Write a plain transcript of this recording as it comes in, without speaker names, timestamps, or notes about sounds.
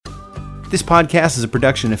This podcast is a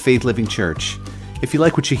production of Faith Living Church. If you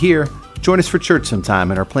like what you hear, join us for church sometime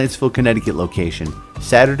at our Plantsville, Connecticut location,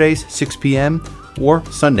 Saturdays, 6 p.m., or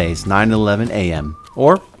Sundays, 9 and 11 a.m.,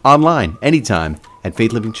 or online anytime at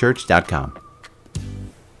faithlivingchurch.com.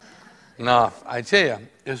 Now, I tell you,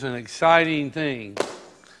 it's an exciting thing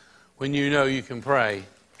when you know you can pray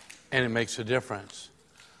and it makes a difference.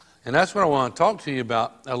 And that's what I want to talk to you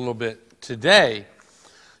about a little bit today.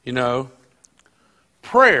 You know,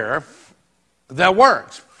 prayer that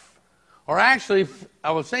works. Or actually,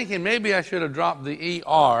 I was thinking maybe I should have dropped the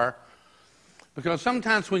ER, because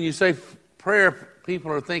sometimes when you say prayer,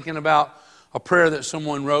 people are thinking about a prayer that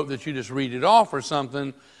someone wrote that you just read it off or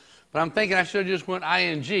something. But I'm thinking I should have just went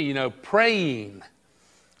ING, you know, praying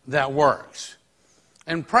that works.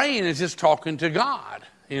 And praying is just talking to God,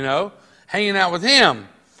 you know, hanging out with Him.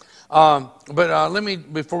 But let me,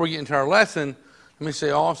 before we get into our lesson, let me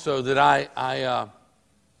say also that I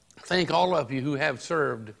thank all of you who have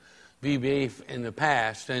served VBA in the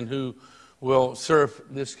past and who will serve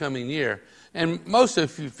this coming year. And most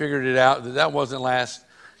of you figured it out that wasn't last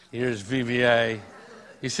year's VBA.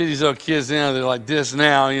 You see these little kids now, they're like this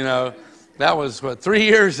now, you know. That was, 3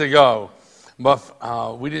 years ago.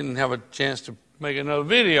 But we didn't have a chance to make another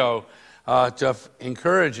video to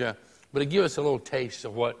encourage you. But it gives us a little taste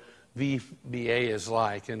of what VBA is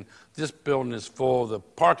like. And this building is full, the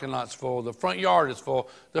parking lot's full, the front yard is full,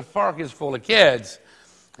 the park is full of kids.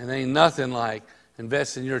 And there ain't nothing like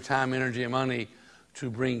investing your time, energy, and money to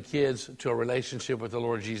bring kids to a relationship with the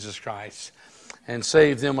Lord Jesus Christ and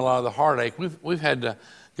save them a lot of the heartache we've had to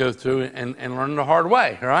go through and learn the hard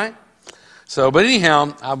way, right? So, but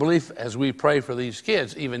anyhow, I believe as we pray for these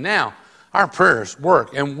kids, even now, our prayers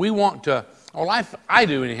work. And we want to, well, I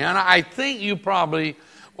do anyhow, and I think you probably,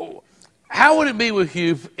 how would it be with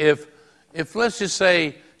you if let's just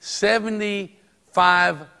say 75%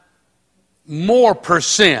 more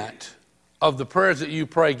of the prayers that you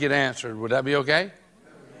pray get answered? Would that be okay?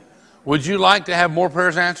 Would you like to have more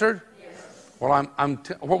prayers answered? Well,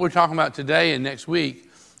 what we're talking about today and next week,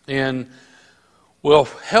 and will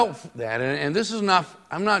help that. And this is not,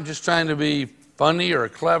 I'm not just trying to be funny or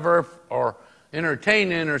clever or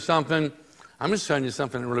entertaining or something. I'm just telling you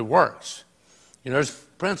something that really works. You know, there's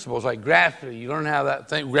principles like gravity. You learn how that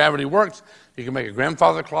thing, gravity works. You can make a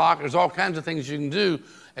grandfather clock. There's all kinds of things you can do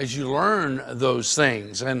as you learn those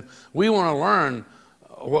things. And we want to learn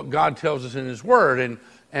what God tells us in His Word.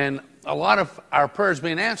 And a lot of our prayers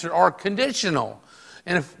being answered are conditional.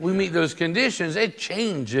 And if we meet those conditions, it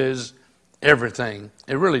changes everything.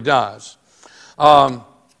 It really does. So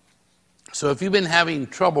if you've been having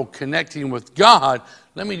trouble connecting with God,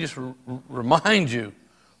 let me just remind you,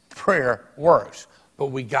 prayer works. But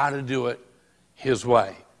we got to do it His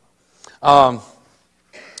way. For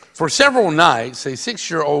several nights, a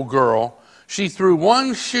 6-year-old girl, she threw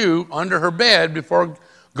one shoe under her bed before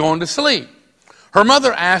going to sleep. Her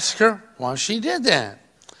mother asked her why she did that.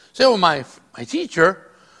 She said, well, my teacher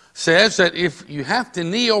says that if you have to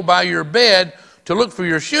kneel by your bed to look for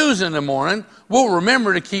your shoes in the morning, we'll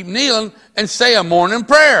remember to keep kneeling and say a morning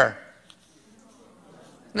prayer.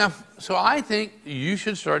 Now, so I think you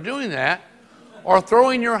should start doing that, or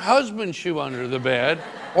throwing your husband's shoe under the bed,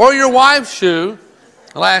 or your wife's shoe.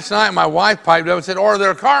 Last night, my wife piped up and said, or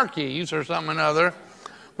their car keys or something or another.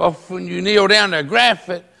 Well, when you kneel down to graph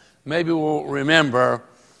it, maybe we'll remember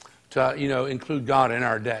to, include God in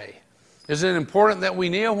our day. Is it important that we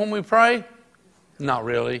kneel when we pray? Not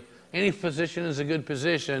really. Any position is a good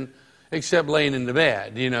position, except laying in the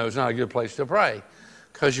bed. It's not a good place to pray,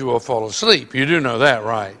 because you will fall asleep. You do know that,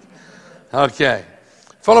 right? Okay.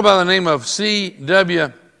 A fellow by the name of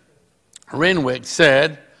C.W. Renwick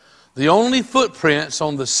said, the only footprints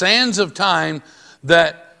on the sands of time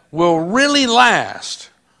that will really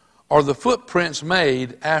last are the footprints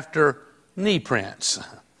made after knee prints.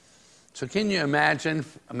 So can you imagine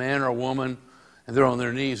a man or a woman, and they're on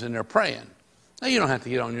their knees and they're praying? Now, you don't have to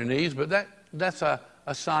get on your knees, but that's a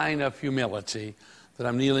sign of humility, that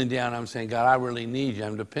I'm kneeling down. I'm saying, God, I really need you.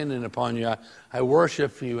 I'm dependent upon you. I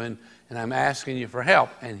worship you, and I'm asking you for help.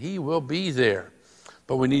 And He will be there.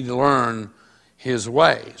 But we need to learn His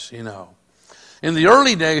ways, In the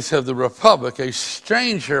early days of the Republic, a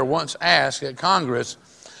stranger once asked at Congress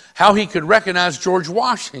how he could recognize George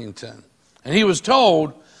Washington. And he was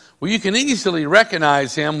told, well, you can easily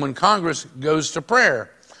recognize him when Congress goes to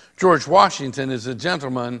prayer. George Washington is a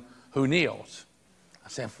gentleman who kneels. I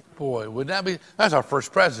said, boy, that's our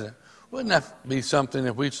first president. Wouldn't that be something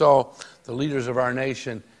if we saw the leaders of our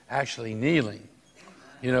nation actually kneeling,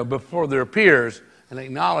 before their peers and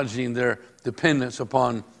acknowledging their dependence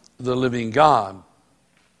upon the living God?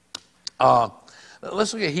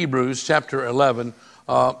 Let's look at Hebrews chapter 11.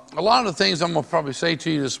 A lot of the things I'm going to probably say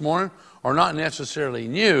to you this morning are not necessarily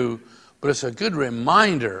new, but it's a good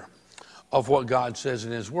reminder of what God says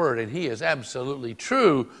in His Word. And He is absolutely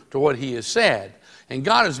true to what He has said. And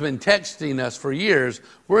God has been texting us for years.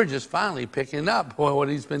 We're just finally picking up what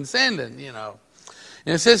He's been sending, you know.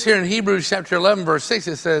 And it says here in Hebrews chapter 11, verse 6,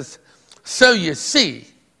 it says, so you see,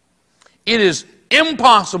 it is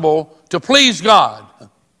impossible to please God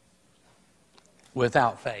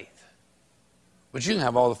without faith. But you can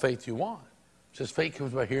have all the faith you want. It says faith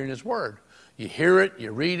comes by hearing His Word. You hear it,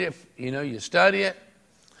 you read it, you study it.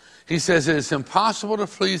 He says it is impossible to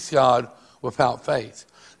please God without faith.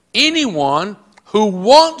 Anyone who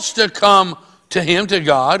wants to come to Him, to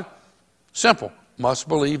God, simple, must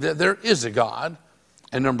believe that there is a God.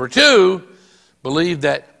 And number two, believe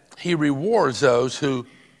that He rewards those who,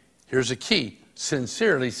 here's a key,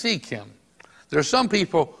 sincerely seek Him. There are some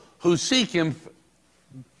people who seek Him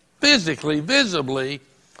physically, visibly,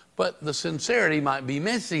 but the sincerity might be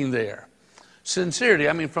missing there. Sincerity,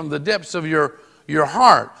 I mean from the depths of your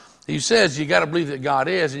heart. He says you got to believe that God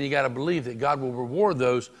is, and you got to believe that God will reward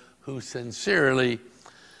those who sincerely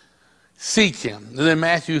seek Him. And then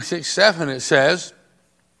Matthew 6:7 it says,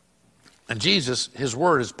 and Jesus, His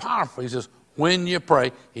word is powerful. He says, when you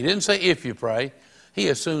pray, He didn't say if you pray. He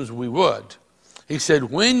assumes we would. He said,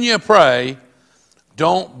 when you pray,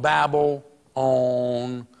 don't babble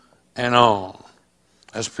on and on,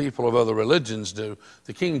 as people of other religions do.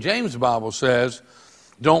 The King James Bible says,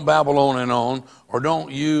 don't babble on and on, or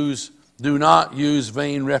do not use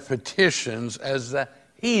vain repetitions as the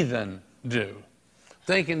heathen do.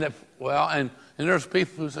 Thinking that, well, and there's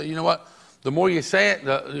people who say, you know what, the more you say it,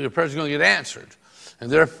 your prayer's going to get answered. And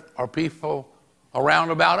there are people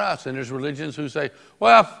around about us, and there's religions who say,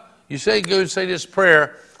 well, if you say this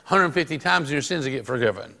prayer 150 times and your sins will get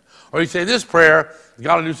forgiven. Or you say this prayer,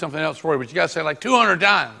 God will do something else for you, but you got to say it like 200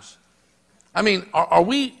 times. I mean,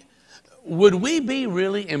 would we be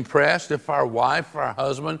really impressed if our wife or our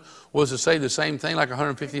husband was to say the same thing like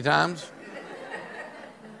 150 times?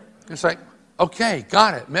 It's like, okay,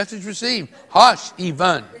 got it, message received, hush,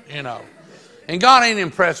 even, And God ain't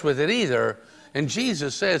impressed with it either. And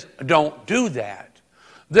Jesus says, don't do that.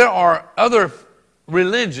 There are other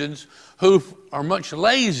religions who are much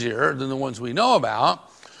lazier than the ones we know about,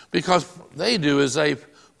 because they do is they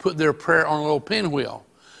put their prayer on a little pinwheel.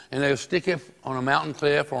 And they'll stick it on a mountain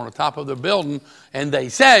cliff or on the top of their building. And they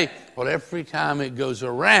say, well, every time it goes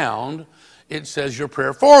around, it says your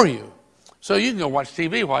prayer for you. So you can go watch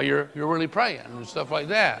TV while you're really praying and stuff like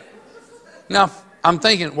that. Now, I'm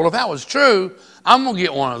thinking, well, if that was true, I'm going to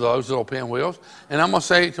get one of those little pinwheels. And I'm going to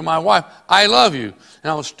say to my wife, I love you.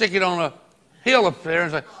 And I'll stick it on a hill up there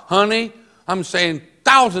and say, honey, I'm saying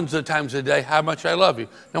thousands of times a day how much I love you.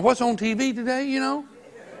 Now, what's on TV today, You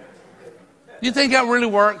think that really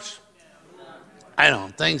works? I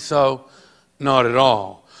don't think so. Not at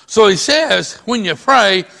all. So he says, when you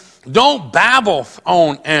pray, don't babble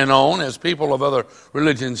on and on as people of other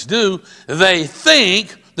religions do. They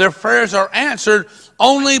think their prayers are answered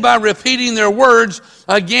only by repeating their words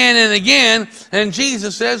again and again. And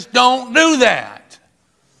Jesus says, don't do that.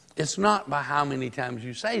 It's not by how many times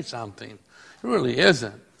you say something. It really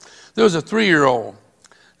isn't. There was a 3-year-old.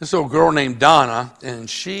 This little girl named Donna, and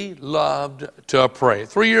she loved to pray.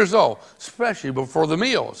 3 years old, especially before the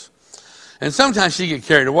meals. And sometimes she'd get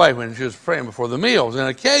carried away when she was praying before the meals. And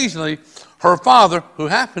occasionally, her father, who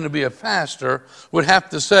happened to be a pastor, would have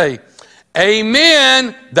to say,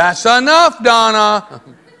 amen, that's enough, Donna.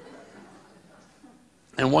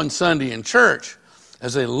 And one Sunday in church,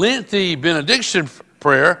 as a lengthy benediction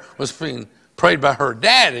prayer was being prayed by her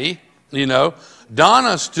daddy,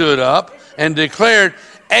 Donna stood up and declared,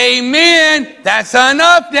 amen, that's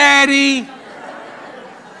enough, Daddy.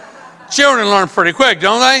 Children learn pretty quick,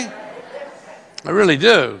 don't they? They really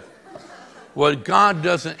do. Well, God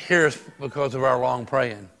doesn't hear us because of our long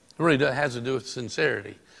praying. It really has to do with sincerity.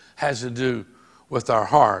 It has to do with our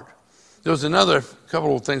heart. There was another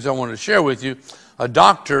couple of things I wanted to share with you. A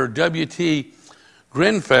Dr. W.T.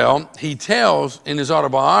 Grenfell, he tells in his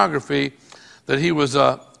autobiography that he was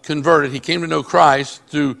converted. He came to know Christ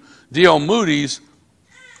through D.L. Moody's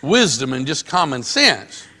wisdom and just common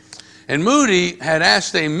sense. And Moody had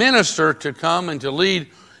asked a minister to come and to lead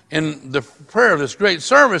in the prayer of this great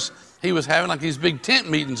service he was having, like these big tent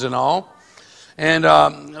meetings and all. And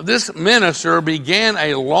this minister began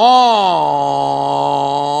a long,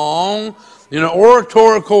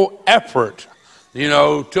 oratorical effort,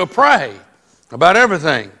 to pray about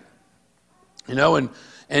everything.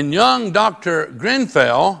 And young Dr.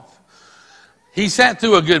 Grenfell, he sat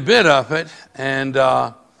through a good bit of it, and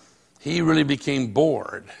he really became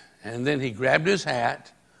bored. And then he grabbed his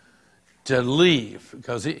hat to leave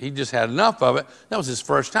because he just had enough of it. That was his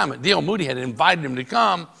first time. D.L. Moody had invited him to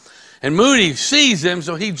come. And Moody sees him,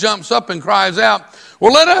 so he jumps up and cries out,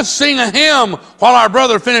 well, let us sing a hymn while our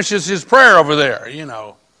brother finishes his prayer over there, you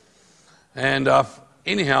know. And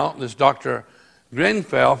anyhow, this Dr.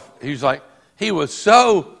 Grenfell, he was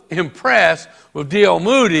so impressed with D.L.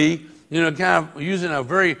 Moody, you know, kind of using a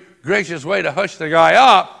very gracious way to hush the guy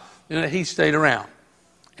up, you know, he stayed around.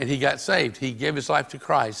 And he got saved. He gave his life to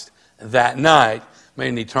Christ that night, made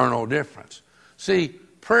an eternal difference. See,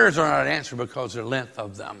 prayers are not answered because of the length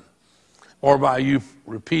of them, or by you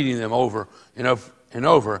repeating them over and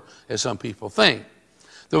over, as some people think.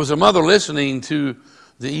 There was a mother listening to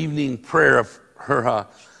the evening prayer of her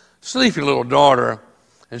sleepy little daughter,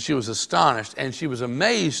 and she was astonished, and she was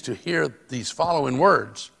amazed to hear these following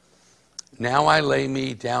words. Now I lay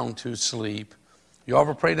me down to sleep. You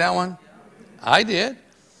ever prayed that one? I did.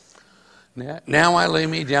 Now I lay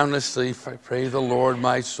me down to sleep. I pray the Lord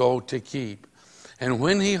my soul to keep. And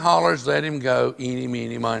when he hollers, let him go. Eeny,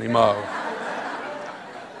 meeny, miny, mo.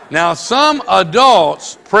 Now, some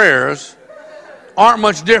adults' prayers aren't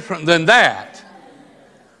much different than that,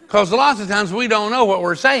 because lots of times we don't know what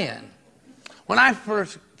we're saying. When I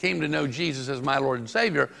first came to know Jesus as my Lord and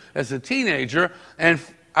Savior as a teenager, and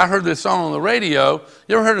I heard this song on the radio.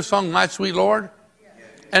 You ever heard the song, My Sweet Lord?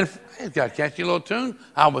 And it's got a catchy little tune.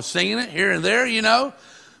 I was singing it here and there, you know.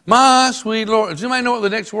 My sweet Lord. Does anybody know what the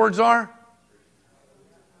next words are?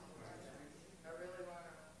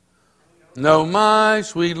 No, my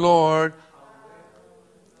sweet Lord.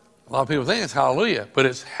 A lot of people think it's hallelujah, but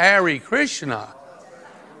it's Hare Krishna.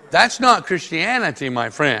 That's not Christianity, my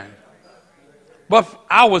friend. But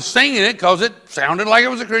I was singing it because it sounded like it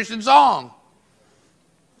was a Christian song.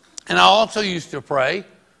 And I also used to pray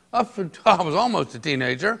up until I was almost a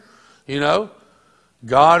teenager. You know,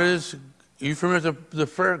 God is, you familiar with the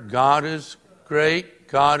prayer? God is great,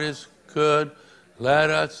 God is good. Let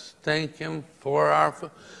us thank him for our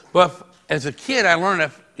food. But as a kid, I learned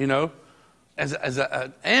that, you know, as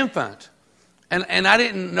an infant. And I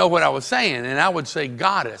didn't know what I was saying. And I would say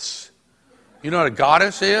goddess. You know what a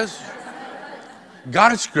goddess is?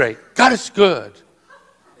 God is great. God is good.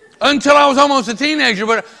 Until I was almost a teenager.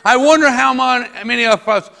 But I wonder how many of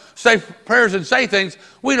us say prayers and say things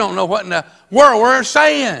we don't know what in the world we're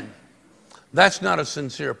saying. That's not a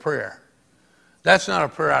sincere prayer. That's not a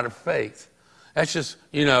prayer out of faith. That's just,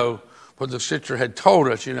 you know, what the scripture had told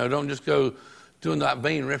us. You know, don't just go doing that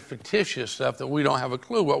vain, fictitious stuff that we don't have a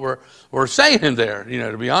clue what we're saying there, you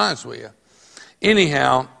know, to be honest with you.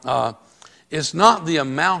 Anyhow, it's not the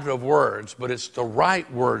amount of words, but it's the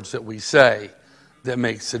right words that we say that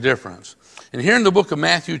makes the difference. And here in the book of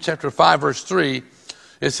Matthew, chapter 5, verse 3,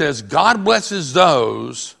 it says, God blesses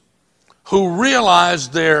those who realize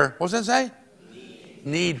their, what's that say?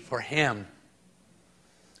 Need for him.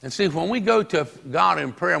 And see, when we go to God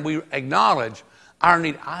in prayer and we acknowledge our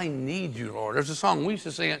need, I need you, Lord. There's a song, we used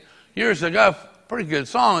to sing it years ago, pretty good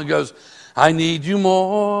song. It goes, I need you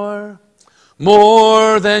more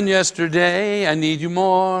than yesterday. I need you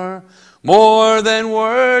more than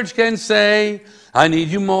words can say. I need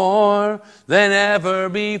you more than ever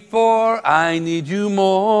before. I need you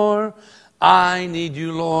more. I need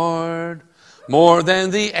you, Lord, more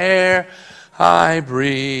than the air I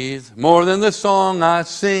breathe, more than the song I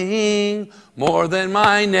sing, more than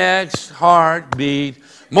my next heartbeat,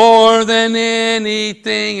 more than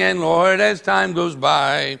anything. And Lord, as time goes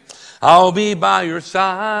by, I'll be by your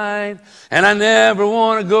side, and I never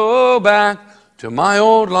want to go back to my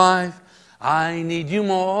old life. I need you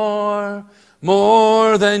more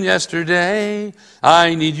than yesterday.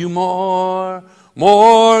 I need you more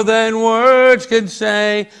than words can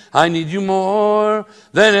say. I need you more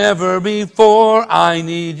than ever before. I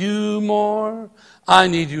need you more. I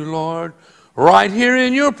need you, Lord. Right here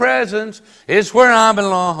in your presence is where I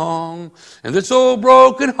belong. And this old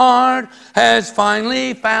broken heart has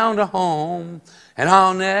finally found a home. And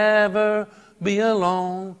I'll never be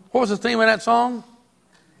alone. What was the theme of that song?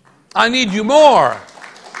 I need you more.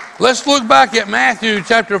 Let's look back at Matthew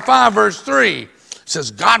chapter 5, verse 3. It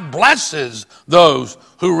says, God blesses those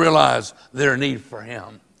who realize their need for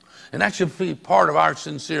him. And that should be part of our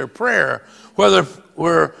sincere prayer, whether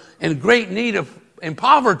we're in great need of in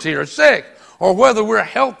poverty or sick, or whether we're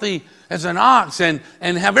healthy as an ox and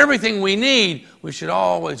have everything we need. We should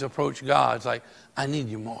always approach God. It's like, I need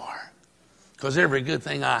you more. Because every good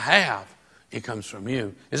thing I have, it comes from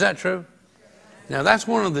you. Is that true? Now, that's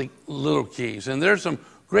one of the little keys. And there's some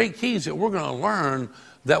great keys that we're going to learn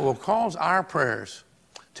that will cause our prayers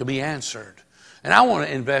to be answered. And I want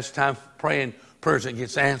to invest time praying prayers that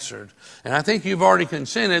gets answered. And I think you've already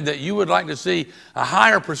consented that you would like to see a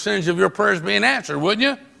higher percentage of your prayers being answered, wouldn't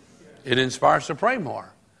you? It inspires to pray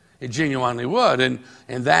more. It genuinely would. And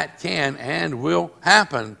that can and will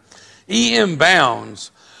happen. E.M.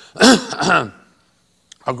 Bounds, a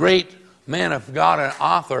great man of God and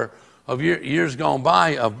author of years gone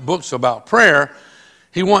by of books about prayer,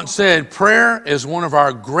 he once said, prayer is one of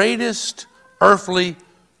our greatest earthly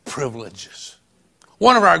privileges.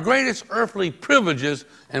 One of our greatest earthly privileges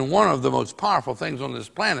and one of the most powerful things on this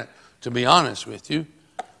planet, to be honest with you.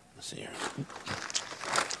 Let's see here.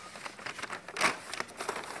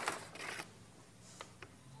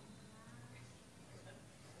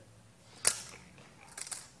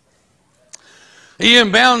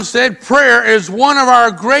 E.M. Bounds said, prayer is one of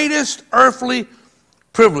our greatest earthly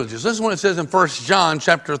privileges. This is what it says in 1 John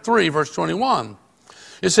chapter 3, verse 21.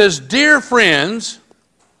 It says, dear friends,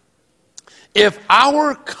 if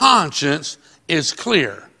our conscience is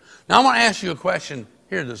clear. Now I want to ask you a question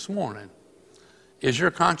here this morning. Is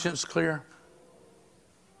your conscience clear?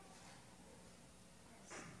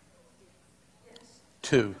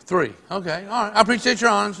 2, 3. Okay, all right. I appreciate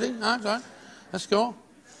your honesty. All right. Let's go.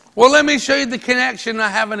 Well, let me show you the connection to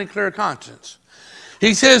having a clear conscience.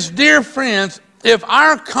 He says, dear friends, if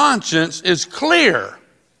our conscience is clear,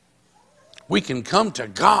 we can come to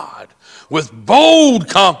God with bold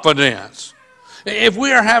confidence. If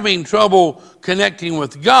we are having trouble connecting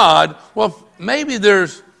with God, well, maybe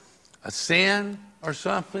there's a sin or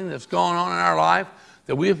something that's going on in our life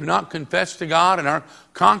that we have not confessed to God and our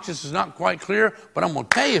conscience is not quite clear. But I'm going to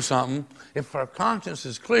tell you something. If our conscience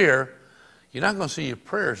is clear, you're not going to see your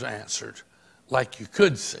prayers answered like you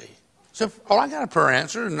could see. So, I got a prayer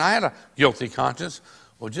answered and I had a guilty conscience.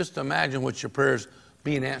 Well, just imagine what your prayers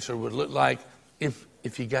being answered would look like if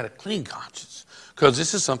you got a clean conscience. Because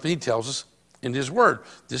this is something he tells us in his word.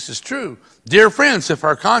 This is true. Dear friends, if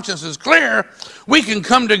our conscience is clear, we can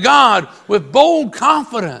come to God with bold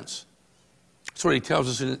confidence. That's what he tells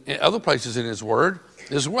us in other places in his word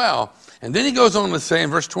as well. And then he goes on to say in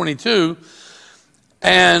verse 22,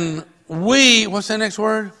 and what's the next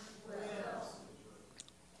word?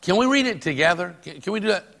 Can we read it together? Can we do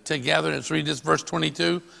that together? Let's read this verse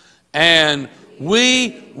 22. And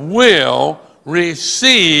we will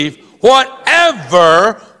receive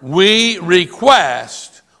whatever we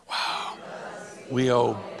request. Wow. We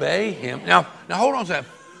obey him. Now hold on a second.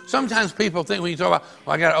 Sometimes people think when you talk about,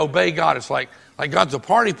 well, I got to obey God, it's like God's a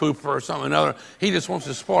party pooper or something or another. He just wants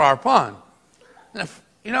to spoil our fun.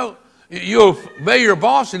 Now, you obey your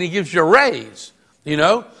boss and he gives you a raise. You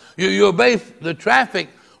obey the traffic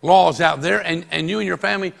laws out there and you and your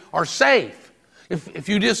family are safe. If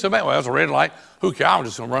you disobey, well, that's a red light. Who cares? I'm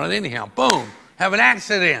just going to run it anyhow. Boom. Have an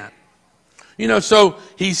accident. So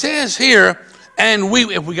he says here, and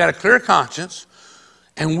if we got a clear conscience,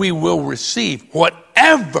 and we will receive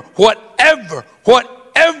whatever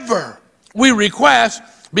we request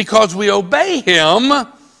because we obey him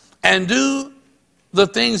and do the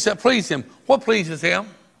things that please him. What pleases him?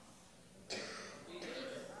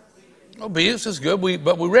 Obedience is good,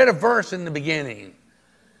 but we read a verse in the beginning.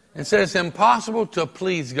 It says it's impossible to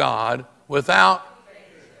please God without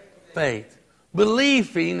faith.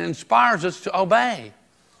 Believing inspires us to obey.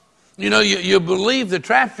 You believe the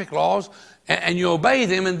traffic laws and you obey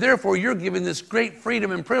them, and therefore you're given this great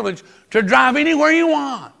freedom and privilege to drive anywhere you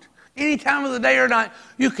want. Any time of the day or night,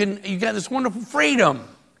 you got this wonderful freedom.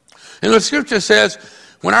 And the scripture says,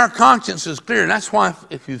 when our conscience is clear, and that's why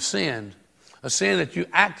if you've sinned, a sin that you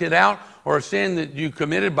acted out or a sin that you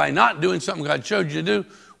committed by not doing something God showed you to do,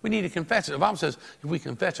 we need to confess it. The Bible says if we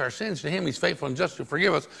confess our sins to him, he's faithful and just to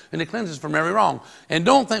forgive us and to cleanse us from every wrong. And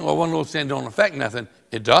don't think, well, one little sin don't affect nothing.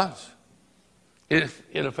 It does.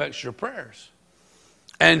 It affects your prayers.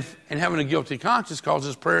 And having a guilty conscience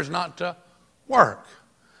causes prayers not to work.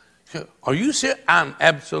 Are you serious? I'm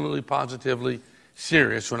absolutely positively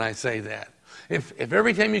serious when I say that. If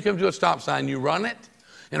every time you come to a stop sign, you run it,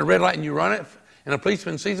 and a red light and you run it, and a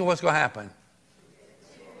policeman sees it, what's going to happen?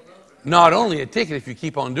 Not only a ticket, if you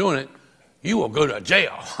keep on doing it, you will go to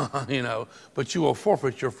jail, but you will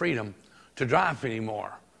forfeit your freedom to drive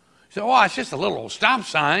anymore. You say, oh, it's just a little stop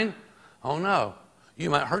sign. Oh, no. You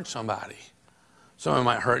might hurt somebody. Someone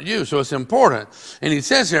might hurt you, so it's important. And he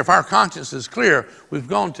says here, if our conscience is clear, we've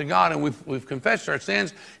gone to God and we've confessed our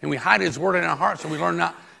sins, and we hide his word in our hearts, and we learn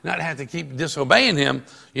not to have to keep disobeying him,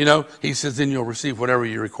 he says, then you'll receive whatever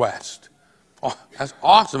you request. Oh, that's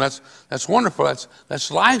awesome. That's wonderful.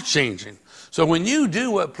 That's life-changing. So when you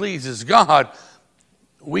do what pleases God,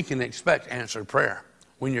 we can expect answered prayer.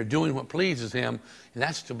 When you're doing what pleases him, and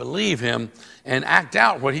that's to believe him and act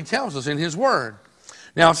out what he tells us in his word.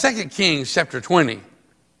 Now, 2 Kings chapter 20.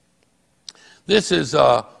 This is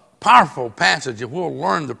a powerful passage. If we'll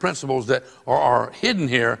learn the principles that are hidden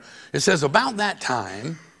here, it says, about that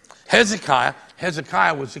time, Hezekiah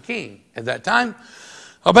was the king at that time.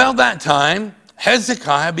 About that time,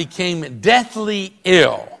 Hezekiah became deathly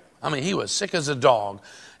ill. I mean, he was sick as a dog.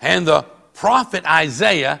 And the prophet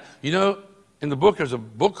Isaiah, you know, in the book, there's a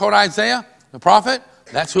book called Isaiah, the prophet.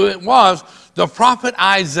 That's who it was. The prophet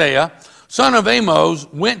Isaiah, son of Amos,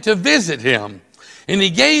 went to visit him. And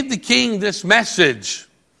he gave the king this message.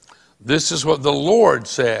 This is what the Lord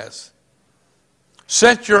says.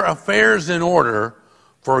 Set your affairs in order,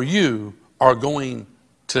 for you are going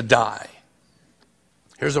to die.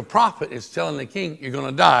 Here's a prophet is telling the king, you're going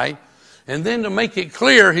to die. And then to make it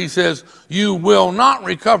clear, he says, you will not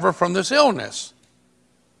recover from this illness.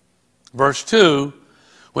 Verse 2,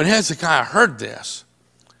 when Hezekiah heard this,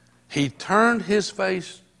 he turned his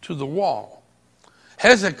face to the wall.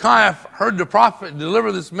 Hezekiah heard the prophet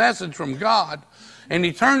deliver this message from God, and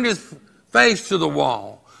he turned his face to the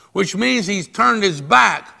wall, which means he's turned his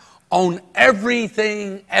back on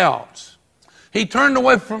everything else. He turned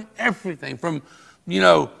away from everything, from,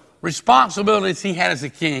 responsibilities he had as a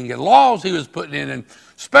king and laws he was putting in and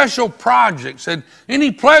special projects and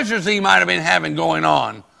any pleasures he might have been having going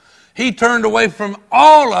on. He turned away from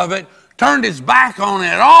all of it, turned his back on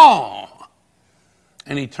it all,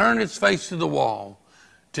 and he turned his face to the wall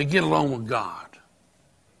to get along with God.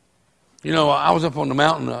 I was up on the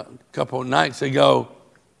mountain a couple of nights ago.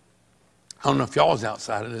 I don't know if y'all was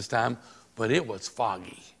outside at this time, but it was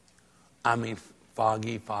foggy. I mean,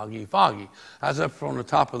 foggy, foggy, foggy. I was up on the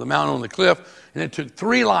top of the mountain on the cliff, and it took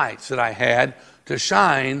 3 lights that I had to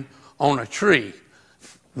shine on a tree.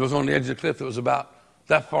 It was on the edge of the cliff that was about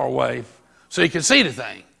that far away, so you could see the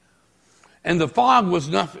thing. And the fog was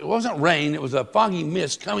nothing. It wasn't rain. It was a foggy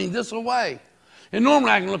mist coming this way. And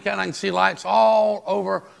normally I can look out and I can see lights all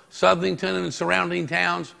over Southington and surrounding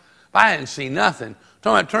towns. But I didn't see nothing.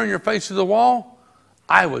 Talking about turn your face to the wall,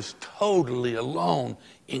 I was totally alone,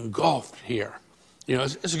 engulfed here.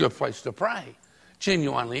 It's a good place to pray.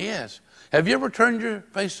 Genuinely is. Have you ever turned your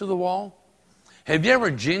face to the wall? Have you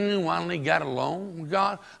ever genuinely got alone with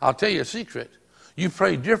God? I'll tell you a secret. You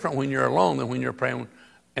pray different when you're alone than when you're praying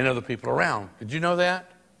and other people are around. Did you know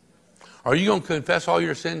that? Are you going to confess all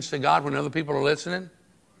your sins to God when other people are listening?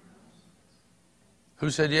 Who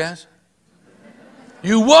said yes?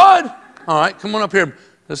 You would? All right, come on up here.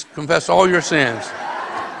 Let's confess all your sins.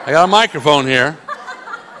 I got a microphone here.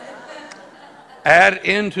 Add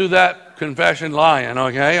into that confession lying,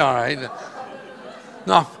 okay? All right.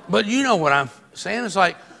 No, but you know what I'm saying? It's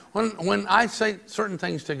like when I say certain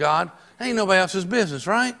things to God, it ain't nobody else's business,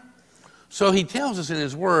 right? So he tells us in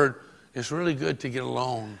his word, it's really good to get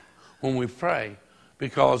alone when we pray,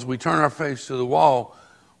 because we turn our face to the wall,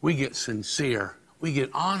 we get sincere. We get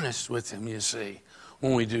honest with him, you see,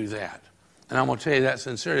 when we do that. And I'm going to tell you that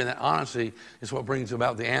sincerity and that honesty is what brings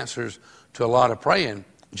about the answers to a lot of praying,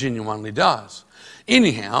 genuinely does.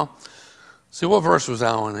 Anyhow, see, what verse was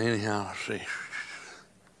I on? Anyhow, let's see.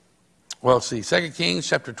 Well, see, 2 Kings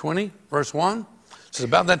chapter 20, verse 1. It says,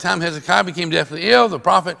 about that time Hezekiah became deathly ill. The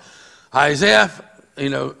prophet Isaiah,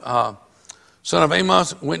 son of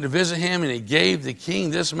Amos, went to visit him, and he gave the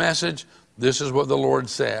king this message. This is what the Lord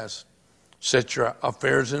says. Set your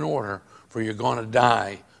affairs in order, for you're going to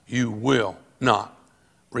die. You will not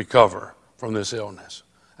recover from this illness.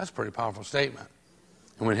 That's a pretty powerful statement.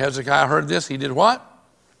 And when Hezekiah heard this, he did what?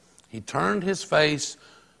 He turned his face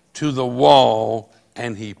to the wall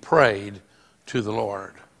and he prayed to the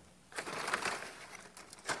Lord.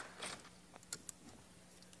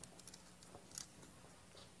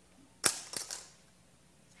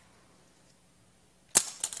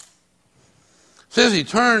 It says he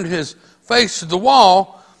turned his face to the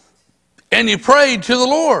wall and he prayed to the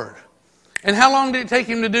Lord. And how long did it take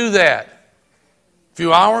him to do that? A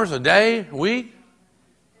few hours, a day, a week?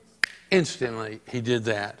 Instantly he did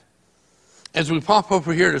that. As we pop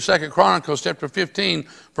over here to 2 Chronicles chapter 15,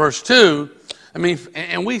 verse 2,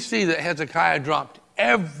 and we see that Hezekiah dropped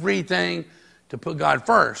everything to put God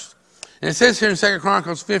first. And it says here in 2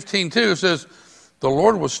 Chronicles 15:2, it says, the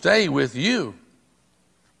Lord will stay with you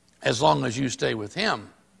as long as you stay with him.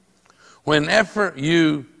 Whenever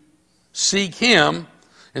you seek him,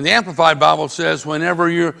 and the Amplified Bible says whenever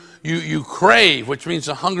you crave, which means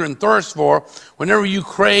a hunger and thirst for, whenever you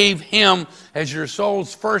crave him as your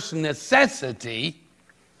soul's first necessity,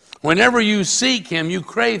 whenever you seek him, you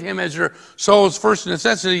crave him as your soul's first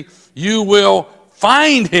necessity, you will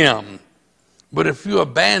find him. But if you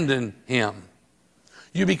abandon him,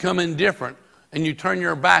 you become indifferent and you turn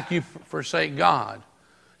your back, you forsake God,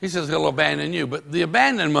 He says he'll abandon you. But the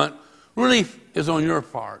abandonment really is on your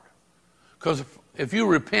part. Because if you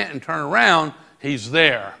repent and turn around, he's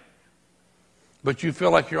there. But you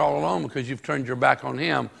feel like you're all alone because you've turned your back on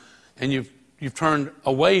him and you've turned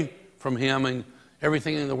away from him, and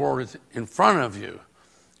everything in the world is in front of you,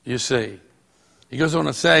 you see. He goes on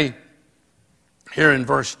to say here in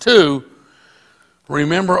verse 2,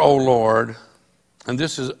 remember, O Lord, and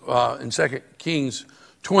this is in 2 Kings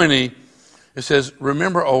 20, it says,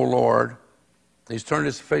 remember, O Lord. He's turned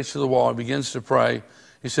his face to the wall. He begins to pray.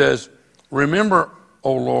 He says, remember,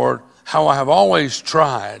 O Lord, how I have always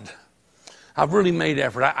tried. I've really made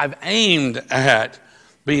effort. I've aimed at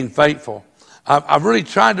being faithful. I've really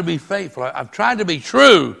tried to be faithful. I've tried to be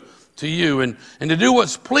true to you and to do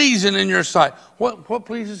what's pleasing in your sight. What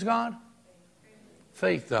pleases God?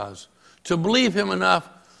 Faith does. To believe him enough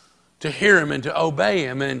to hear him and to obey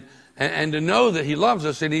him and to know that he loves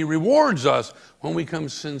us and he rewards us when we come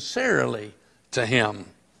sincerely to him.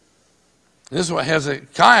 This is what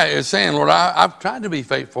Hezekiah is saying, Lord, I've tried to be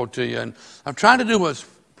faithful to you, and I've tried to do what's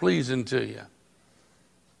pleasing to you.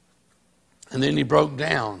 And then he broke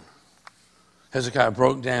down. Hezekiah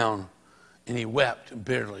broke down and he wept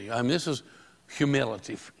bitterly. I mean, this is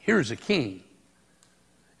humility. Here's a king.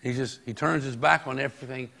 He turns his back on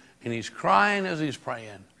everything and he's crying as he's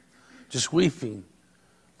praying, just weeping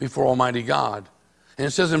before Almighty God. And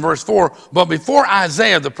it says in verse 4, but before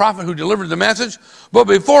Isaiah, the prophet who delivered the message, but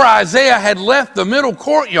before Isaiah had left the middle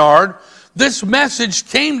courtyard, this message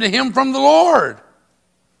came to him from the Lord.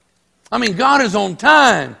 I mean, God is on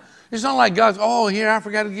time. It's not like God's, here, I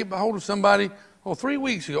forgot to get a hold of somebody. 3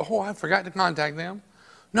 weeks ago, I forgot to contact them.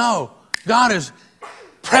 No, God is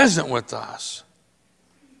present with us.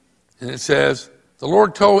 And it says, the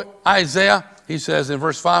Lord told Isaiah, he says in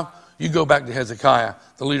verse 5, you go back to Hezekiah,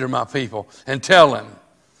 the leader of my people, and tell him,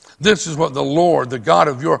 this is what the Lord, the God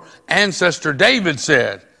of your ancestor David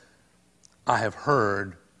said, I have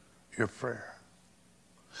heard your prayer.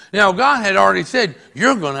 Now, God had already said,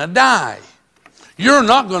 you're going to die. You're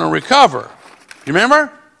not going to recover. You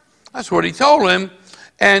remember? That's what he told him.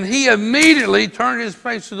 And he immediately turned his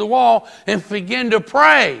face to the wall and began to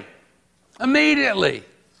pray. Immediately.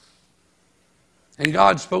 And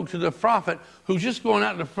God spoke to the prophet who's just going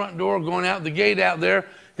out the front door, going out the gate out there.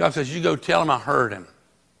 God says, you go tell him I heard him.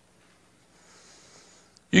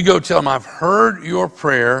 You go tell him I've heard your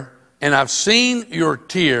prayer and I've seen your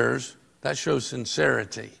tears. That shows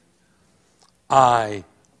sincerity. I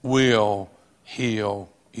will heal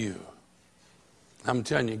you. I'm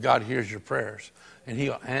telling you, God hears your prayers and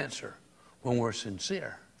he'll answer when we're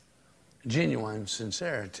sincere. Genuine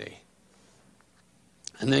sincerity.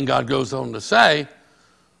 And then God goes on to say,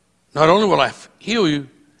 not only will I heal you,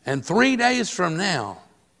 and 3 days from now,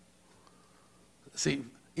 see,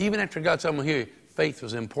 even after God said I'm going to heal you, faith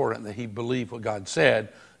was important that he believed what God said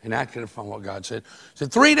and acted upon what God said. So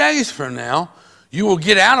 3 days from now, you will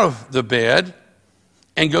get out of the bed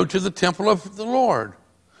and go to the temple of the Lord.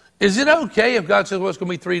 Is it okay if God says, well, it's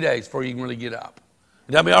going to be 3 days before you can really get up?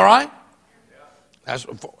 Would that be all right? Yeah.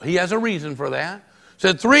 He has a reason for that.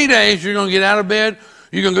 Said 3 days, you're going to get out of bed,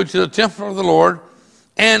 you're going to go to the temple of the Lord,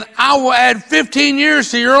 and I will add 15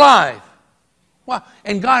 years to your life. Well,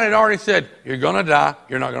 and God had already said, you're going to die,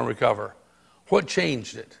 you're not going to recover. What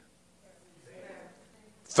changed it?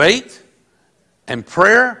 Faith and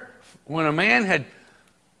prayer. When a man had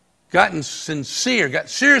gotten sincere, got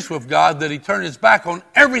serious with God, that he turned his back on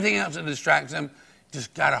everything else that distracts him,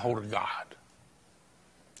 just got a hold of God.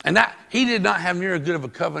 And that he did not have near as good of a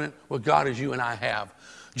covenant with God as you and I have.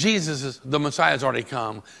 The Messiah has already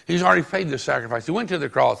come. He's already paid the sacrifice. He went to the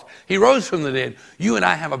cross. He rose from the dead. You and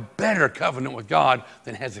I have a better covenant with God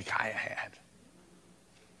than Hezekiah had.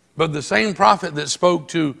 But the same prophet that spoke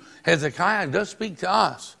to Hezekiah does speak to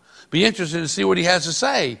us. Be interested to see what he has to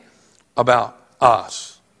say about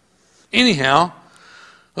us. Anyhow,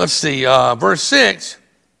 let's see, verse 6,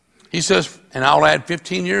 he says, and I'll add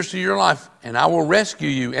 15 years to your life, and I will rescue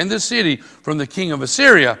you and the city from the king of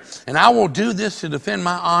Assyria, and I will do this to defend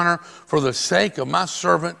my honor for the sake of my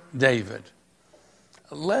servant David.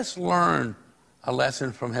 Let's learn a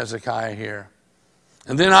lesson from Hezekiah here.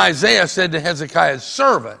 And then Isaiah said to Hezekiah's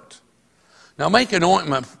servant, now make an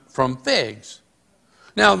ointment from figs.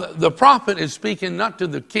 Now, the prophet is speaking not to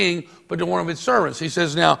the king, but to one of his servants. He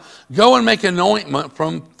says, now, go and make an ointment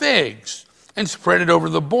from figs and spread it over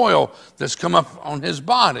the boil that's come up on his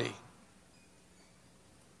body.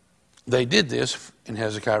 They did this, and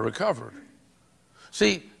Hezekiah recovered.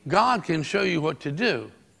 See, God can show you what to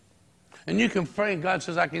do. And you can pray, and God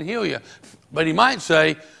says, I can heal you. But he might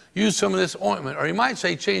say, use some of this ointment. Or he might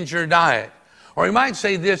say, change your diet. Or he might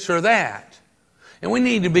say this or that. And we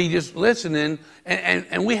need to be just listening,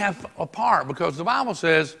 and we have a part, because the Bible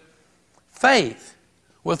says faith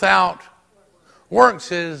without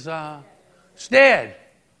works is dead.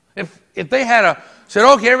 If they had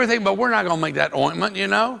said, okay, everything, but we're not going to make that ointment, you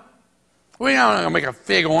know. We're not going to make a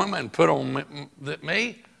fig ointment and put on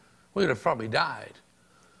me. We would have probably died,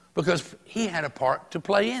 because he had a part to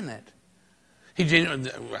play in it.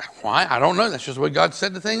 Why? I don't know. That's just the way God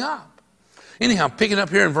set the thing up. Anyhow, picking up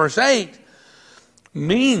here in verse 8,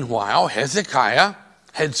 meanwhile, Hezekiah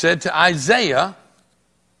had said to Isaiah,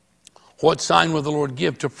 what sign will the Lord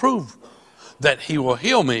give to prove that he will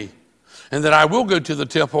heal me and that I will go to the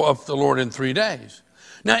temple of the Lord in 3 days?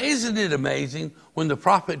 Now, isn't it amazing when the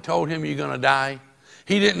prophet told him you're going to die?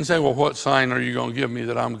 He didn't say, well, what sign are you going to give me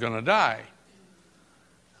that I'm going to die?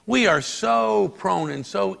 We are so prone and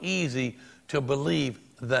so easy to believe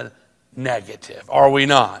the negative, are we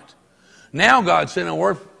not? Now God sent a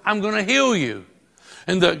word, I'm going to heal you.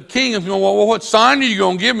 And the king is going, well, what sign are you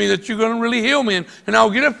going to give me that you're going to really heal me and I'll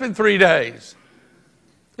get up in 3 days?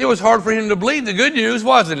 It was hard for him to believe the good news,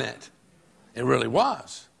 wasn't it? It really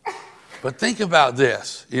was. But think about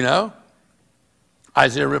this, you know.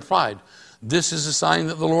 Isaiah replied, this is a sign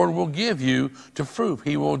that the Lord will give you to prove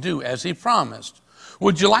he will do as he promised.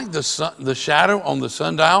 Would you like the shadow on the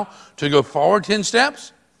sundial to go forward 10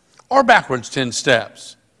 steps or backwards 10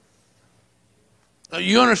 steps?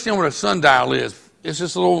 You understand what a sundial is. It's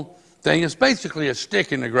this little thing. It's basically a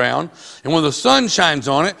stick in the ground. And when the sun shines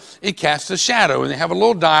on it, it casts a shadow. And they have a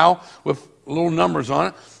little dial with little numbers on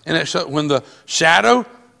it. And when the shadow,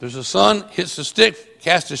 there's a sun, hits the stick,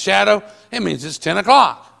 casts a shadow, it means it's 10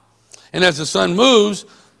 o'clock. And as the sun moves,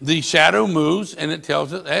 the shadow moves, and it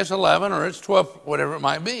tells it it's 11 or it's 12, whatever it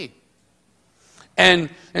might be. And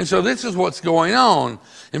so this is what's going on.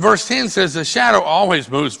 In verse 10 says, the shadow always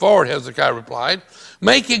moves forward, Hezekiah replied.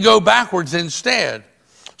 Make it go backwards instead.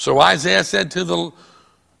 So Isaiah said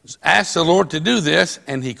ask the Lord to do this,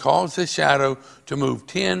 and he caused the shadow to move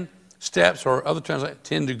 10 steps, or other translate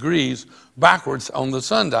 10 degrees backwards on the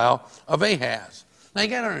sundial of Ahaz. Now you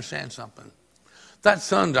got to understand something. That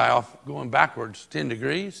sundial going backwards 10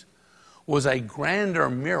 degrees was a grander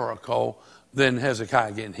miracle than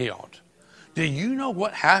Hezekiah getting healed. Do you know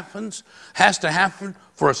what has to happen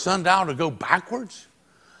for a sundial to go backwards?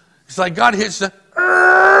 It's like God hits the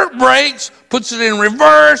brakes, puts it in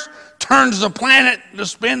reverse, turns the planet to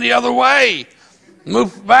spin the other way,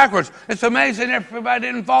 move backwards. It's amazing everybody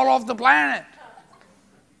didn't fall off the planet.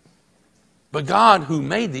 But God, who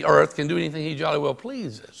made the earth, can do anything he jolly well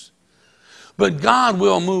pleases. But God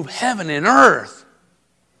will move heaven and earth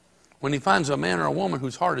when he finds a man or a woman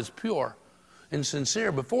whose heart is pure and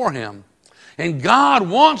sincere before him. And God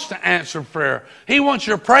wants to answer prayer. He wants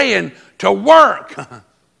your praying to work.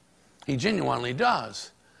 He genuinely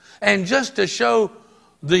does. And just to show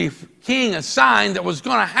the king a sign that was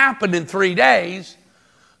going to happen in 3 days,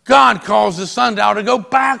 God caused the sundial to go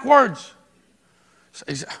backwards.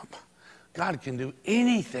 God can do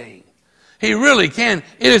anything. He really can.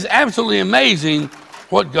 It is absolutely amazing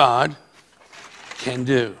what God can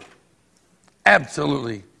do.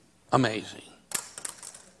 Absolutely amazing.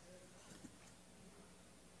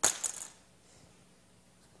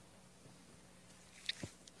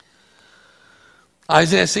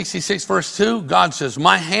 Isaiah 66 verse 2, God says,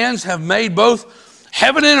 my hands have made both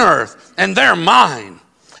heaven and earth, and they're mine.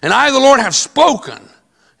 And I, the Lord, have spoken.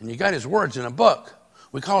 And you got his words in a book.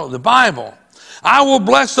 We call it the Bible. I will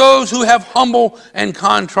bless those who have humble and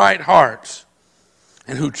contrite hearts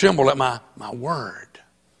and who tremble at my word.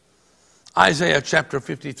 Isaiah chapter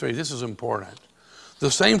 53, this is important. The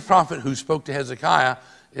same prophet who spoke to Hezekiah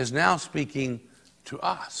is now speaking to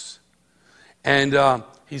us. And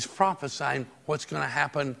he's prophesying what's going to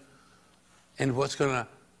happen and what's going to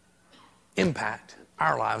impact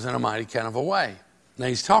our lives in a mighty kind of a way. Now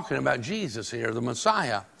he's talking about Jesus here, the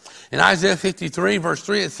Messiah. In Isaiah 53 verse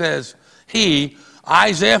 3 it says, he,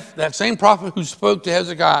 Isaiah, that same prophet who spoke to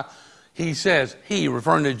Hezekiah, he says, he,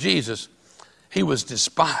 referring to Jesus, he was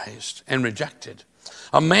despised and rejected.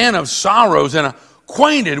 A man of sorrows and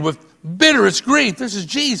acquainted with bitterest grief. This is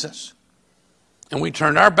Jesus. And we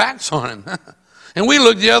turned our backs on him. And we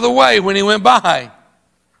looked the other way when he went by.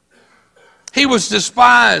 He was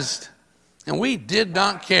despised. And we did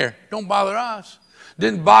not care. Don't bother us.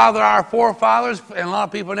 Didn't bother our forefathers and a lot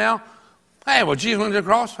of people now. Hey, well, Jesus went to the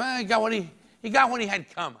cross. Well, he got what he had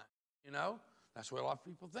coming. You know, that's what a lot of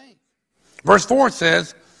people think. Verse 4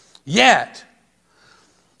 says, yet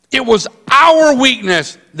it was our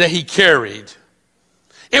weakness that he carried.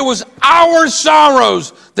 It was our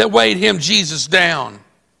sorrows that weighed him, Jesus, down.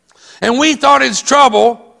 And we thought his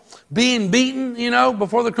trouble, being beaten,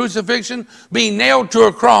 before the crucifixion, being nailed to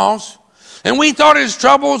a cross. And we thought his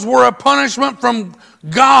troubles were a punishment from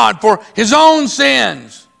God for his own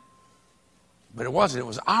sins. But it wasn't. It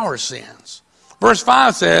was our sins. Verse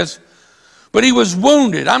 5 says, but he was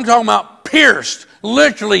wounded. I'm talking about pierced,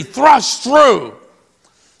 literally thrust through.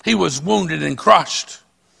 He was wounded and crushed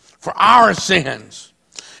for our sins.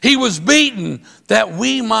 He was beaten that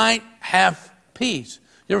we might have peace.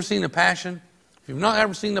 You ever seen The Passion? If you've not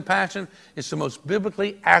ever seen The Passion, it's the most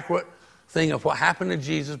biblically accurate thing of what happened to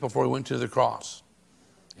Jesus before he went to the cross.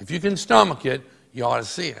 If you can stomach it, you ought to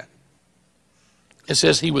see it. It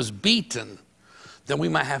says he was beaten that we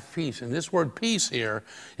might have peace. And this word peace here,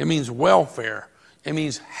 it means welfare. It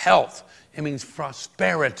means health. It means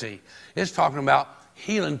prosperity. It's talking about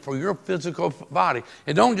healing for your physical body.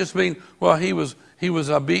 It don't just mean, well, he was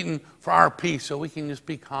beaten for our peace so we can just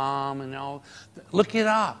be calm and all. Look it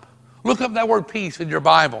up. Look up that word peace in your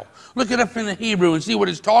Bible. Look it up in the Hebrew and see what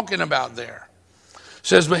it's talking about there. It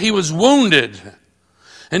says, but he was wounded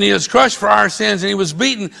and he was crushed for our sins and he was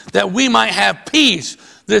beaten that we might have peace,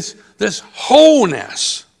 this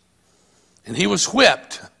wholeness. And he was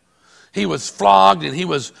whipped. He was flogged and he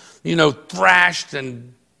was, thrashed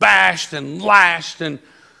and bashed and lashed. And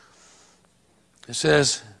it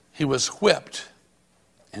says he was whipped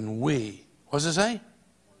and we, what does it say?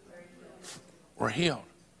 Were healed.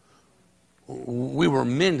 We were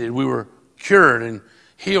mended, we were cured and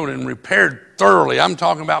healed and repaired thoroughly. I'm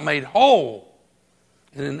talking about made whole.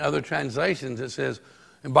 And in other translations it says,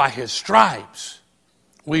 and by his stripes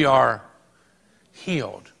we are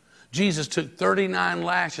healed. Jesus took 39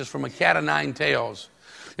 lashes from a cat of nine tails.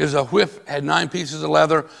 It was a whip, had 9 pieces of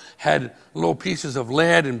leather, had little pieces of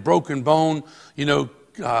lead and broken bone,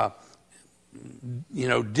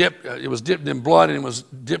 dipped. It was dipped in blood and it was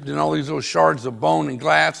dipped in all these little shards of bone and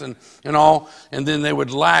glass and all. And then they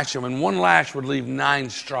would lash him, and one lash would leave 9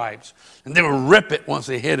 stripes. And they would rip it once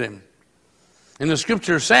they hit him. And the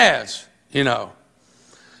scripture says,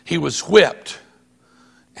 he was whipped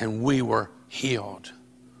and we were healed.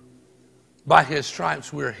 By his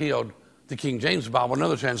stripes we are healed, the King James Bible and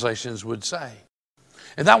other translations would say.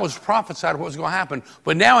 And that was prophesied what was going to happen.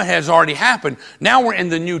 But now it has already happened. Now we're in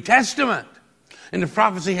the New Testament. And the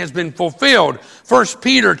prophecy has been fulfilled. 1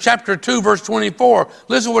 Peter chapter 2, verse 24.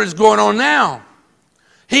 Listen to what is going on now.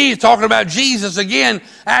 He's talking about Jesus again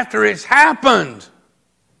after it's happened.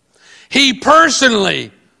 He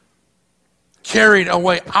personally carried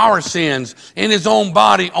away our sins in his own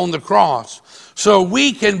body on the cross, so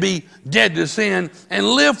we can be dead to sin and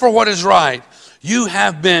live for what is right. You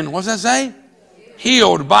have been, what does that say?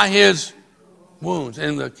 Healed by his wounds.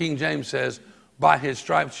 And the King James says, by his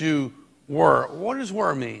stripes you were. What does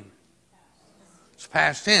were mean? It's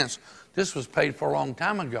past tense. This was paid for a long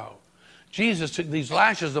time ago. Jesus took these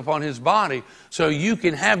lashes upon his body so you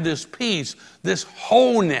can have this peace, this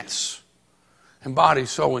wholeness in body,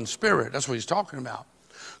 soul, and spirit. That's what he's talking about.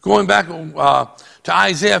 Going back to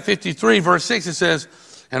Isaiah 53, verse 6, it says,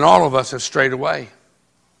 and all of us have strayed away.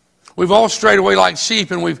 We've all strayed away like sheep,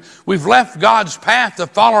 and we've left God's path to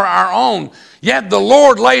follow our own. Yet the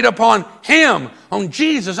Lord laid upon him, on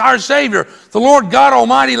Jesus, our Savior, the Lord God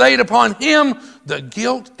Almighty laid upon him the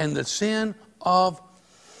guilt and the sin of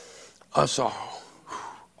us all.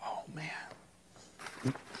 Oh,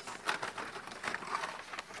 man.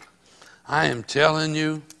 I am telling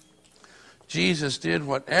you, Jesus did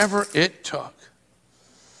whatever it took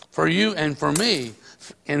for you and for me.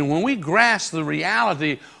 And when we grasp the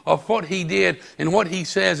reality of what he did and what he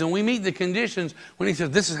says, and we meet the conditions when he says,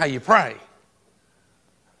 this is how you pray.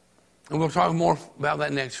 And we'll talk more about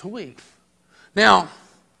that next week. Now,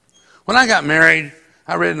 when I got married,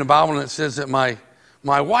 I read in the Bible and it says that my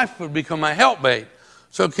wife would become my helpmate.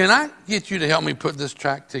 So can I get you to help me put this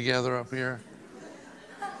track together up here?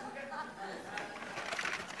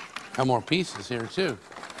 Got more pieces here too.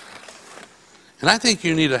 And I think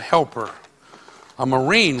you need a helper. A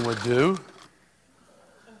Marine would do.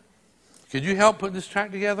 Could you help put this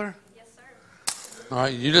track together? Yes, sir. All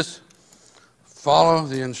right, you just follow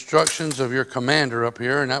the instructions of your commander up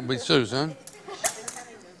here, and that would be Susan.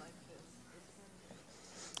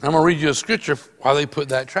 I'm going to read you a scripture while they put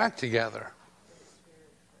that track together.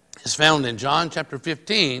 It's found in John chapter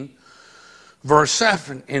 15, verse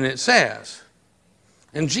 7, and it says,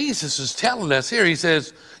 and Jesus is telling us here, he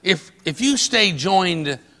says, if you stay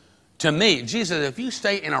joined to me, Jesus said, if you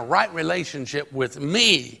stay in a right relationship with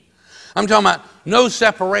me, I'm talking about no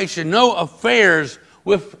separation, no affairs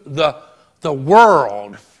with the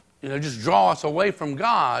world, just draw us away from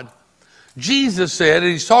God. Jesus said,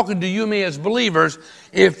 and he's talking to you and me as believers,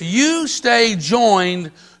 if you stay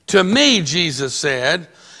joined to me, Jesus said,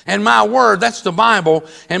 and my word, that's the Bible,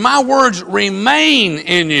 and my words remain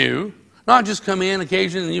in you, not just come in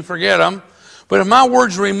occasionally and you forget them, but if my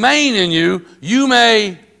words remain in you, you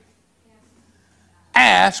may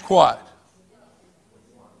ask what?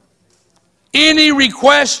 Any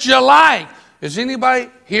request you like. Is anybody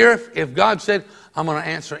here, if God said, I'm going to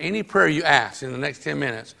answer any prayer you ask in the next 10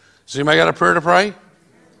 minutes. Has anybody got a prayer to pray?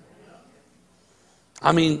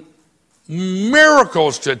 I mean,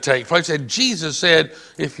 miracles to take place. And Jesus said,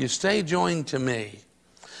 if you stay joined to me,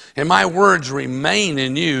 and my words remain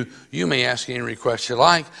in you, you may ask any request you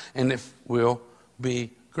like, and it will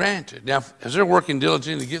be granted. Now, as they're working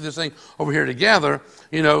diligently to get this thing over here together,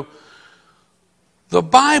 you know, the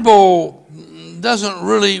Bible doesn't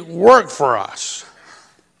really work for us.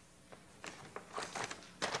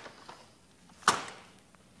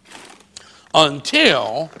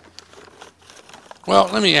 Until, well,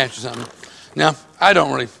 let me ask you something. Now, I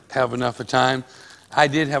don't really have enough of time. I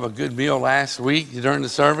did have a good meal last week during the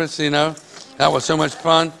service, you know. That was so much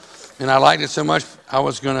fun, and I liked it so much, I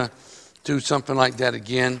was going to do something like that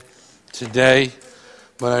again today,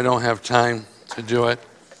 but I don't have time to do it.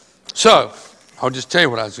 So, I'll just tell you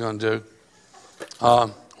what I was going to do.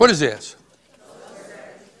 What is this?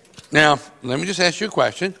 Now, let me just ask you a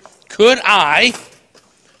question. Could I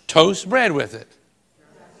toast bread with it?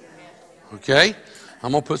 Okay.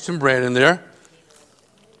 I'm going to put some bread in there.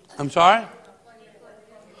 I'm sorry?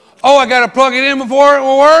 Oh, I got to plug it in before it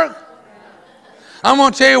will work? I'm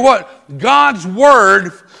going to tell you what. God's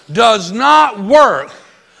Word does not work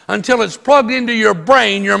until it's plugged into your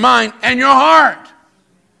brain, your mind, and your heart.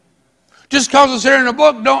 Just because it's here in the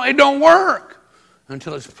book, it don't work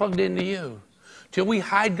until it's plugged into you. Till we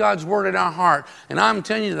hide God's Word in our heart. And I'm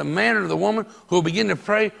telling you, the man or the woman who will begin to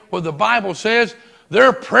pray what the Bible says,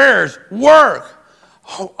 their prayers work.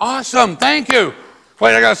 Oh, awesome. Thank you.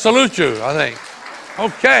 Wait, I got to salute you, I think.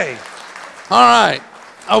 Okay. All right.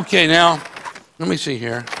 Okay, now, let me see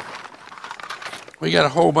here. We got a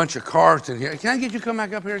whole bunch of cards in here. Can I get you to come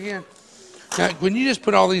back up here again? Now, when you just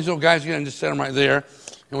put all these little guys together and just set them right there,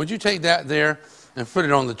 and would you take that there and put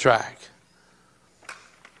it on the track?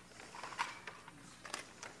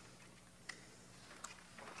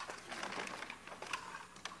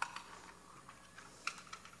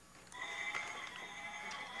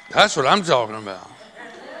 That's what I'm talking about.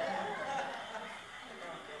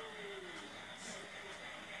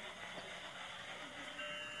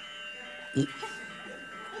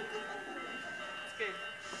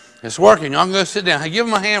 It's working. Y'all can go sit down. Hey, give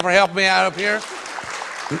them a hand for helping me out up here.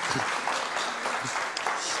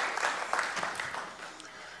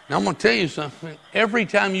 Now, I'm going to tell you something. Every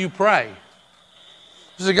time you pray,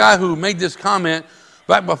 there's a guy who made this comment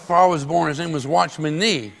back before I was born. His name was Watchman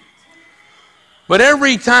Nee. But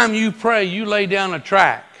every time you pray, you lay down a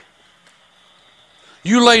track.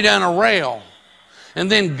 You lay down a rail.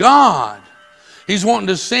 And then God, He's wanting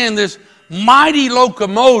to send this mighty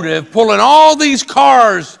locomotive pulling all these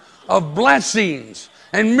cars of blessings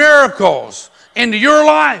and miracles into your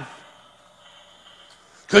life.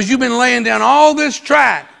 Because you've been laying down all this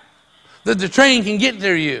track that the train can get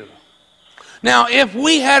to you. Now, if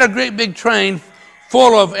we had a great big train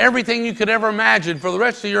full of everything you could ever imagine for the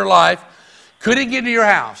rest of your life, could it get to your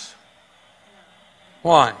house?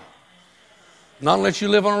 Why? Not unless you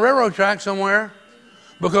live on a railroad track somewhere.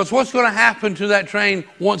 Because what's going to happen to that train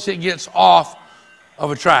once it gets off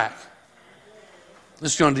of a track?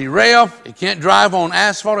 It's going to derail. It can't drive on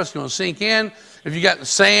asphalt. It's going to sink in. If you got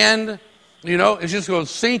sand, you know, it's just going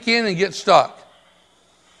to sink in and get stuck.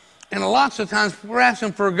 And lots of times we're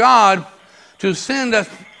asking for God to send us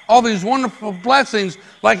all these wonderful blessings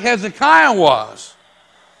like Hezekiah was.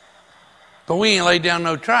 But we ain't laid down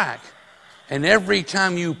no track. And every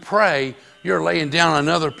time you pray, you're laying down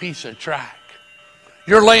another piece of track.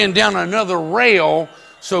 You're laying down another rail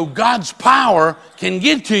so God's power can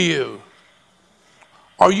get to you.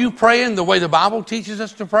 Are you praying the way the Bible teaches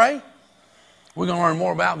us to pray? We're going to learn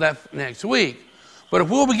more about that next week. But if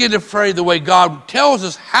we'll begin to pray the way God tells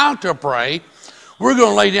us how to pray, we're going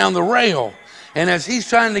to lay down the rail. And as He's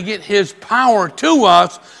trying to get His power to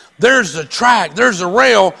us, there's the track, there's the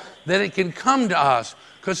rail that it can come to us.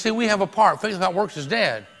 Because, see, we have a part. Faith without works is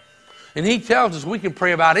dead. And He tells us we can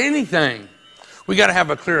pray about anything. We got to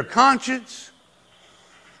have a clear conscience.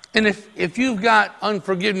 And if you've got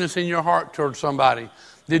unforgiveness in your heart towards somebody,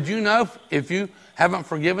 did you know if you haven't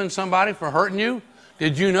forgiven somebody for hurting you,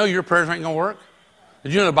 did you know your prayers ain't going to work?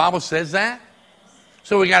 Did you know the Bible says that?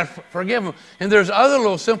 So we got to forgive them. And there's other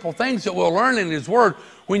little simple things that we'll learn in His Word.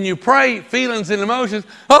 When you pray feelings and emotions,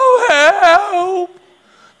 oh, help!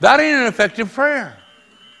 That ain't an effective prayer.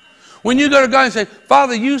 When you go to God and say,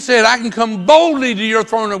 Father, you said I can come boldly to your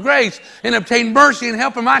throne of grace and obtain mercy and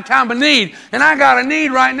help in my time of need. And I got a need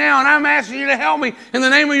right now, and I'm asking you to help me in the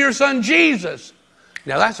name of your Son, Jesus.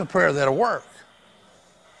 Now, that's a prayer that'll work.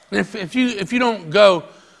 And if you don't go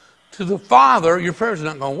to the Father, your prayers are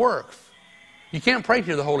not going to work. You can't pray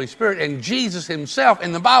to the Holy Spirit. And Jesus himself,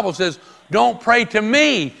 and the Bible says, don't pray to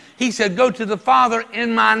me. He said, go to the Father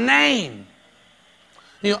in my name.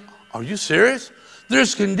 You know, are you serious?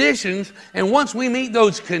 There's conditions, and once we meet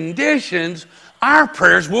those conditions, our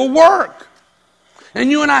prayers will work. And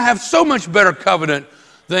you and I have so much better covenant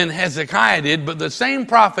than Hezekiah did, but the same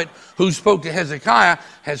prophet who spoke to Hezekiah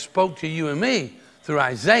has spoke to you and me through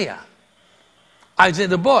Isaiah. Isaiah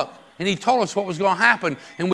the book. And he told us what was going to happen. And